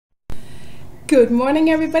Good morning,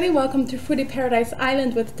 everybody. Welcome to Foodie Paradise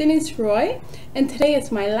Island with Denise Roy. And today is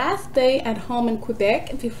my last day at home in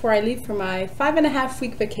Quebec before I leave for my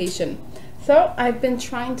 5.5-week vacation. So I've been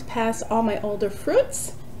trying to pass all my older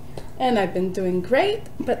fruits and I've been doing great,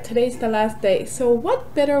 but today's the last day. So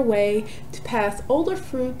what better way to pass older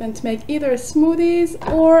fruit than to make either a smoothies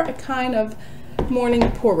or a kind of morning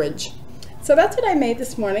porridge. So that's what I made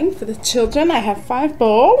this morning for the children. I have 5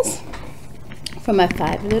 bowls for my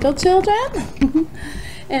 5 little children.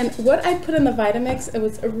 And what I put in the Vitamix, it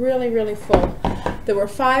was really full. There were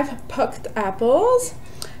 5 pucked apples,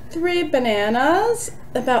 3 bananas,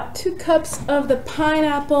 about 2 cups of the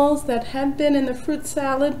pineapples that had been in the fruit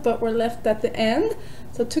salad but were left at the end.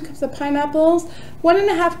 So 2 cups of pineapples,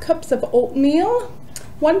 1.5 cups of oatmeal,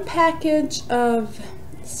 1 package of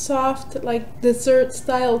soft like dessert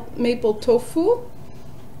style maple tofu,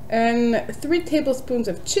 and 3 tablespoons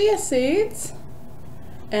of chia seeds,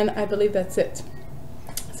 and I believe that's it.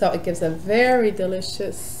 So it gives a very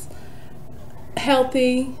delicious,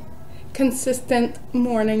 healthy, consistent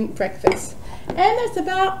morning breakfast. And there's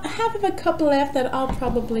about half of a cup left that I'll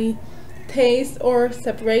probably taste or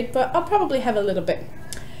separate, but I'll probably have a little bit.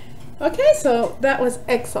 Okay, so that was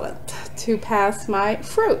excellent to pass my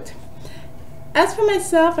fruit. As for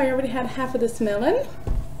myself, I already had half of this melon,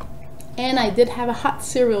 and I did have a hot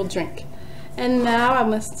cereal drink. And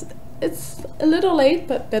now it's a little late,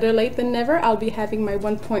 but better late than never. I'll be having my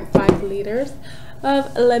 1.5 liters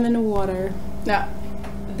of lemon water. Now,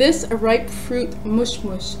 this ripe fruit mush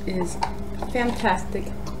is fantastic.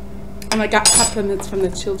 And I got compliments from the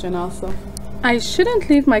children also. I shouldn't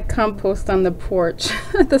leave my compost on the porch.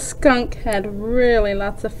 The skunk had really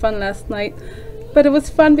lots of fun last night. But it was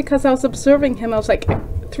fun because I was observing him. I was like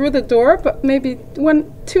through the door, but maybe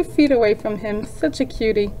 2 feet away from him. Such a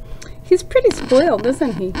cutie. He's pretty spoiled,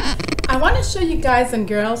 isn't he? I want to show you guys and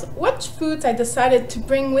girls what foods I decided to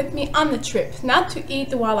bring with me on the trip. Not to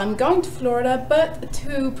eat while I'm going to Florida, but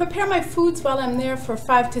to prepare my foods while I'm there for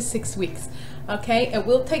 5 to 6 weeks. Okay, it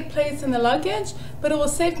will take place in the luggage, but it will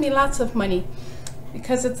save me lots of money.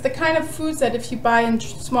 Because it's the kind of foods that if you buy in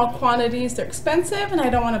small quantities, they're expensive, and I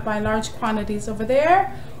don't want to buy large quantities over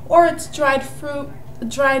there. Or it's dried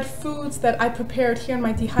foods that I prepared here in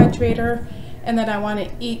my dehydrator and that I want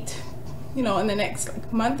to eat, you know, in the next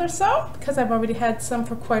month or so, because I've already had some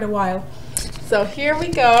for quite a while. So here we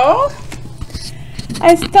go.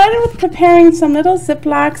 I started with preparing some little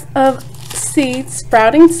Ziplocs of seeds,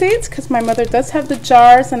 sprouting seeds, because my mother does have the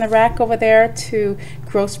jars and the rack over there to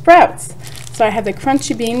grow sprouts. So I have the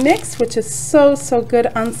crunchy bean mix, which is so good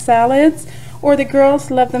on salads, or the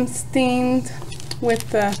girls love them steamed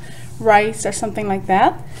with rice or something like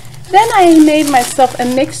that. Then I made myself a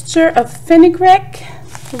mixture of fenugreek,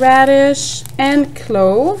 radish, and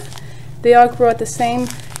clove. They all grow at the same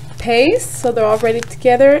pace, so they're all ready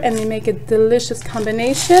together and they make a delicious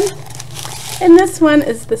combination. And this one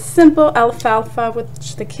is the simple alfalfa,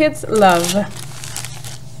 which the kids love.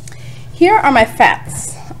 Here are my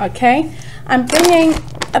fats, okay? I'm bringing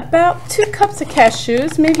about 2 cups of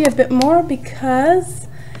cashews, maybe a bit more, because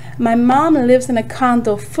my mom lives in a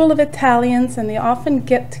condo full of Italians and they often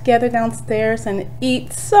get together downstairs and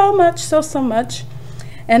eat so much.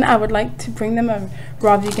 And I would like to bring them a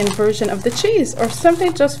raw vegan version of the cheese, or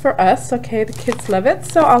something just for us. Okay, the kids love it.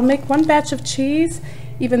 So I'll make 1 batch of cheese.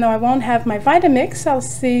 Even though I won't have my Vitamix, I'll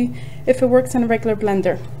see if it works in a regular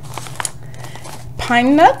blender.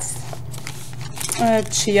 Pine nuts,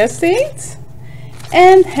 chia seeds,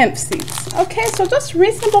 and hemp seeds. Okay, so just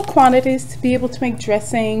reasonable quantities to be able to make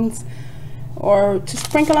dressings or to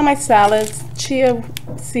sprinkle on my salads. Chia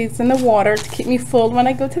seeds in the water to keep me full when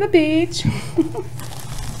I go to the beach.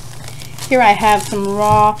 Here I have some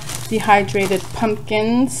raw dehydrated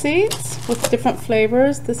pumpkin seeds with different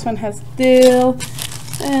flavors. This one has dill,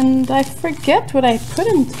 and I forget what I put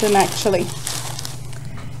into them actually.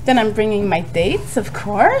 Then I'm bringing my dates, of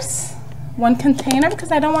course. 1 container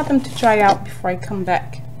because I don't want them to dry out before I come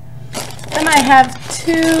back. Then I have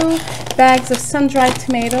 2 bags of sun-dried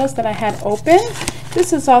tomatoes that I had open.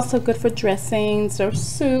 This is also good for dressings or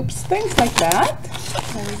soups, things like that.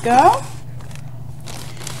 There we go.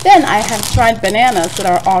 Then I have dried bananas that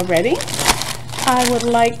are all ready. I would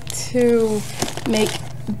like to make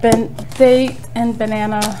date and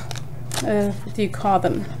banana, what do you call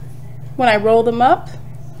them? When I roll them up.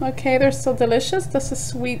 Okay, they're so delicious. This is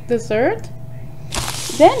sweet dessert.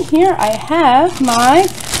 Then here I have my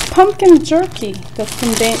pumpkin jerky that's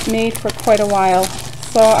been made for quite a while.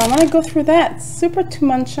 So I want to go through that. Super to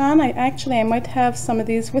munch on. I might have some of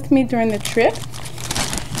these with me during the trip.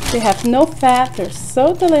 They have no fat. They're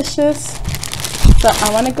so delicious. So I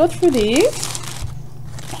want to go through these.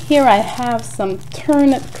 Here I have some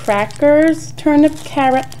turnip crackers, turnip,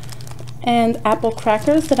 carrot, and apple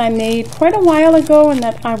crackers that I made quite a while ago and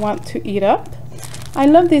that I want to eat up. I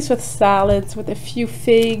love these with salads with a few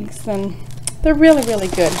figs, and they're really, really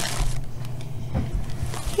good.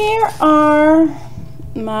 Here are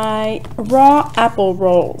my raw apple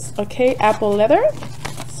rolls, okay, apple leather.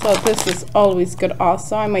 So this is always good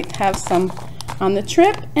also. I might have some on the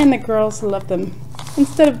trip, and the girls love them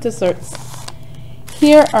instead of desserts.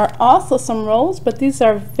 Here are also some rolls, but these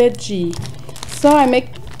are veggie. So I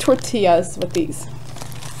make tortillas with these.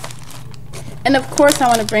 And of course I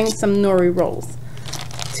want to bring some nori rolls.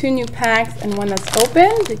 2 new packs and one that's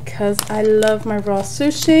open because I love my raw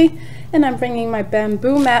sushi, and I'm bringing my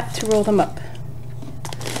bamboo mat to roll them up.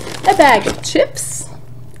 A bag of chips,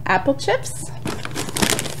 apple chips,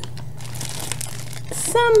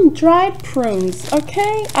 some dried prunes,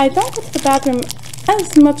 okay? I don't go to the bathroom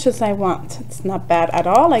as much as I want. It's not bad at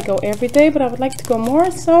all. I go every day, but I would like to go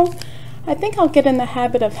more, so I think I'll get in the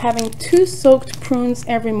habit of having 2 soaked prunes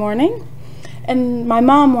every morning. And my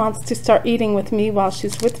mom wants to start eating with me while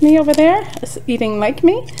she's with me over there, eating like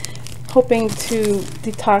me, hoping to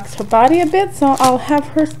detox her body a bit, so I'll have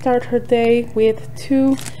her start her day with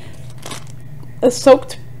 2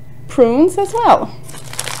 soaked prunes as well.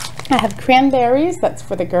 I have cranberries, that's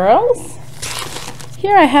for the girls.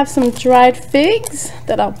 Here I have some dried figs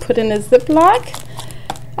that I'll put in a Ziploc.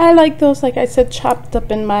 I like those, like I said, chopped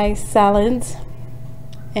up in my salads.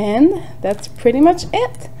 And that's pretty much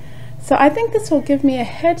it. So I think this will give me a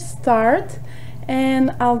head start,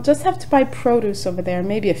 and I'll just have to buy produce over there.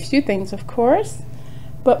 Maybe a few things, of course,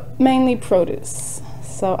 but mainly produce.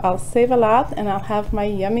 So I'll save a lot and I'll have my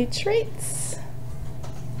yummy treats.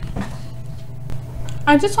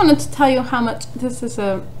 I just wanted to tell you how much this is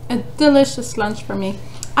a delicious lunch for me.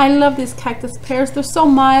 I love these cactus pears. They're so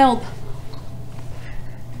mild.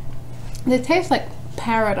 They taste like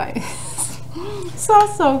paradise.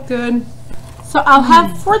 So good. So I'll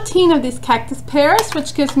have 14 of these cactus pears,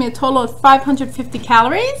 which gives me a total of 550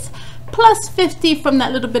 calories, plus 50 from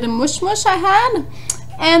that little bit of mush mush I had,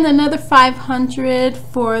 and another 500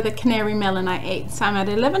 for the canary melon I ate. So I'm at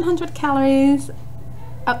 1100 calories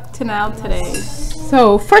up to now today.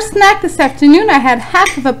 So for snack this afternoon, I had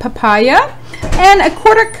half of a papaya and a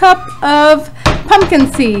 1/4 cup of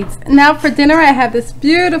pumpkin seeds. Now for dinner, I have this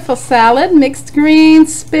beautiful salad, mixed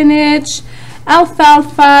greens, spinach,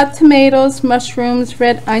 alfalfa, tomatoes, mushrooms,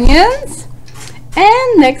 red onions.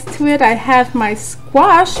 And next to it, I have my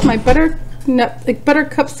squash, my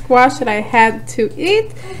buttercup squash that I had to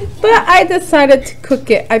eat, but I decided to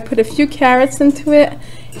cook it. I put a few carrots into it,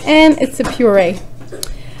 and it's a puree.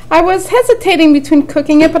 I was hesitating between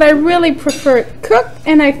cooking it, but I really prefer it cooked,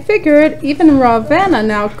 and I figured even Ravenna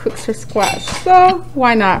now cooks her squash, so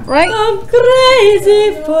why not, right? I'm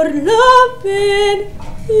crazy for loving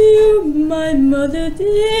you, my mother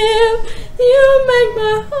dear. You make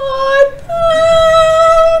my heart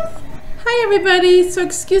pound. Hi everybody, so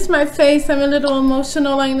excuse my face, I'm a little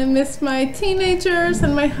emotional. I'm gonna miss my teenagers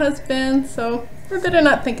and my husband, so I better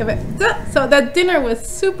not think of it. So that dinner was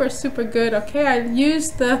super good, okay? I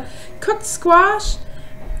used the cooked squash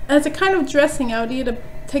as a kind of dressing. I would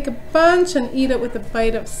take a bunch and eat it with a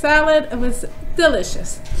bite of salad. It was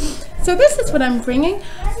delicious. So this is what I'm bringing.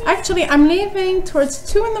 Actually, I'm leaving towards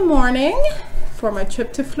 2 in the morning for my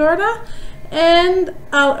trip to Florida, and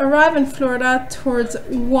I'll arrive in Florida towards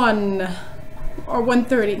 1 or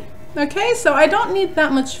 1:30. Okay, so I don't need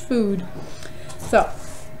that much food. So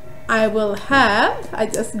I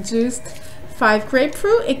just juiced 5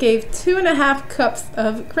 grapefruit. It gave 2.5 cups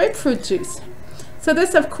of grapefruit juice. So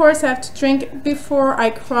this, of course, I have to drink before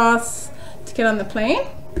I cross to get on the plane.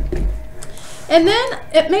 And then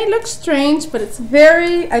it may look strange, but it's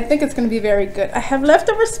I think it's going to be very good. I have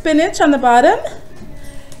leftover spinach on the bottom,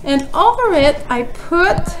 and over it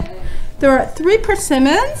there are 3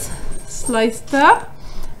 persimmons sliced up,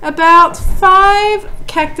 about 5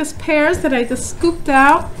 cactus pears that I just scooped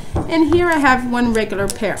out, and here I have 1 regular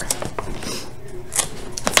pear.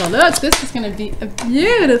 So look, this is going to be a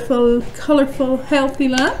beautiful, colorful, healthy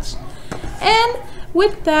lunch. And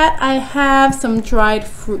with that, I have some dried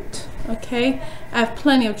fruit. Okay, I have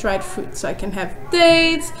plenty of dried fruit, so I can have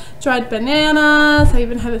dates, dried bananas. I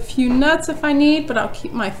even have a few nuts if I need, but I'll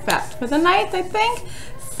keep my fat for the night, I think.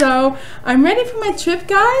 So I'm ready for my trip,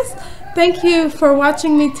 guys. Thank you for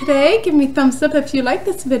watching me today. Give me a thumbs up if you like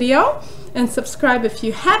this video, and subscribe if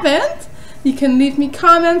you haven't. You can leave me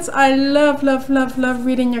comments. I love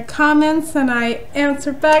reading your comments, and I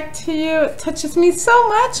answer back to you. It touches me so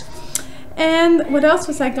much. And what else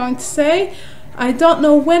was I going to say? I don't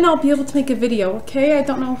know when I'll be able to make a video, okay? I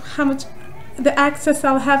don't know how much the access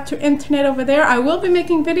I'll have to internet over there. I will be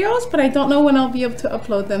making videos, but I don't know when I'll be able to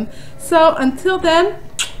upload them. So until then,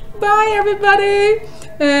 bye everybody,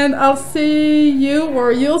 and I'll see you,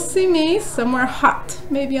 or you'll see me somewhere hot,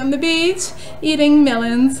 maybe on the beach, eating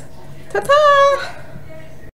melons. Ta-ta!